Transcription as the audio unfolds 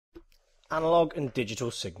Analog and digital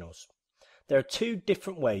signals. There are two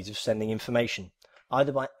different ways of sending information,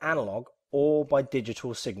 either by analog or by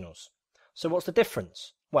digital signals. So what's the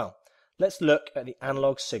difference? Well, let's look at the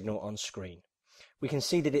analog signal on screen. We can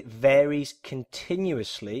see that it varies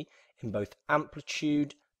continuously in both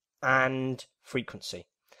amplitude and frequency,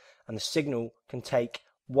 and the signal can take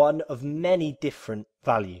one of many different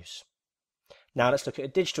values. Now let's look at a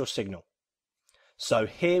digital signal. So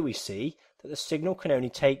here we see that the signal can only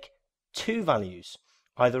take two values,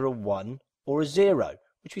 either a 1 or a 0,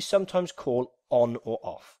 which we sometimes call on or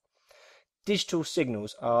off. Digital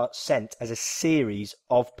signals are sent as a series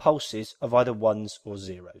of pulses of either 1s or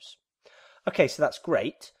 0s. Okay, so that's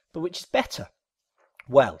great, but which is better?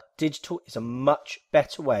 Well, digital is a much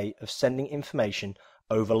better way of sending information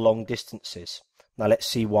over long distances. Now let's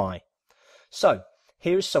see why. So,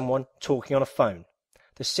 here is someone talking on a phone.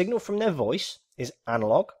 The signal from their voice is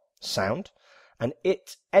analog, sound, and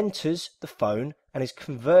it enters the phone and is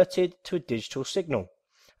converted to a digital signal,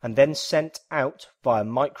 and then sent out via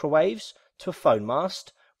microwaves to a phone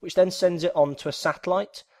mast, which then sends it on to a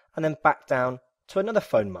satellite, and then back down to another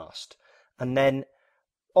phone mast, and then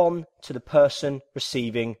on to the person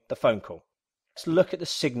receiving the phone call. Let's look at the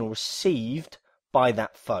signal received by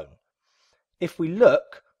that phone. If we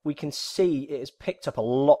look, we can see it has picked up a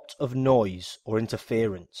lot of noise or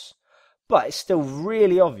interference, but it's still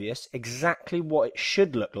really obvious exactly what it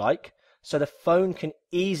should look like, so the phone can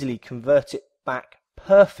easily convert it back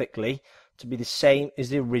perfectly to be the same as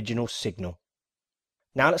the original signal.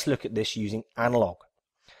 Now let's look at this using analog.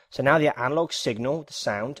 So now the analog signal, the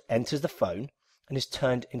sound, enters the phone and is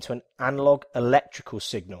turned into an analog electrical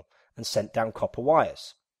signal and sent down copper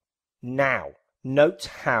wires. Now, note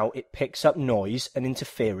how it picks up noise and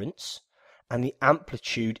interference, and the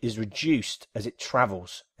amplitude is reduced as it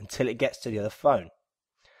travels until it gets to the other phone.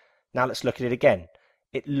 Now let's look at it again.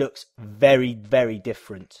 It looks very, very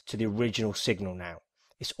different to the original signal now.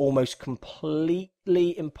 It's almost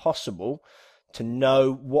completely impossible to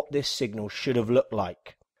know what this signal should have looked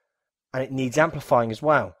like. And it needs amplifying as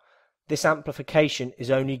well. This amplification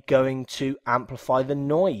is only going to amplify the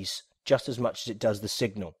noise just as much as it does the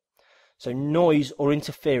signal. So noise or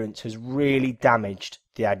interference has really damaged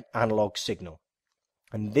the analog signal.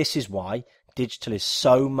 And this is why digital is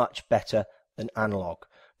so much better than analog.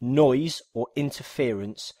 Noise or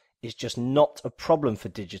interference is just not a problem for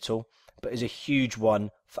digital, but is a huge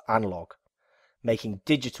one for analog, making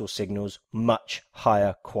digital signals much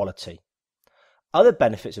higher quality. Other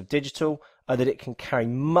benefits of digital are that it can carry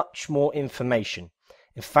much more information.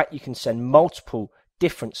 In fact, you can send multiple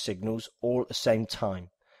different signals all at the same time.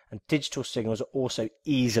 And digital signals are also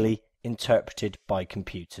easily interpreted by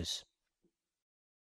computers.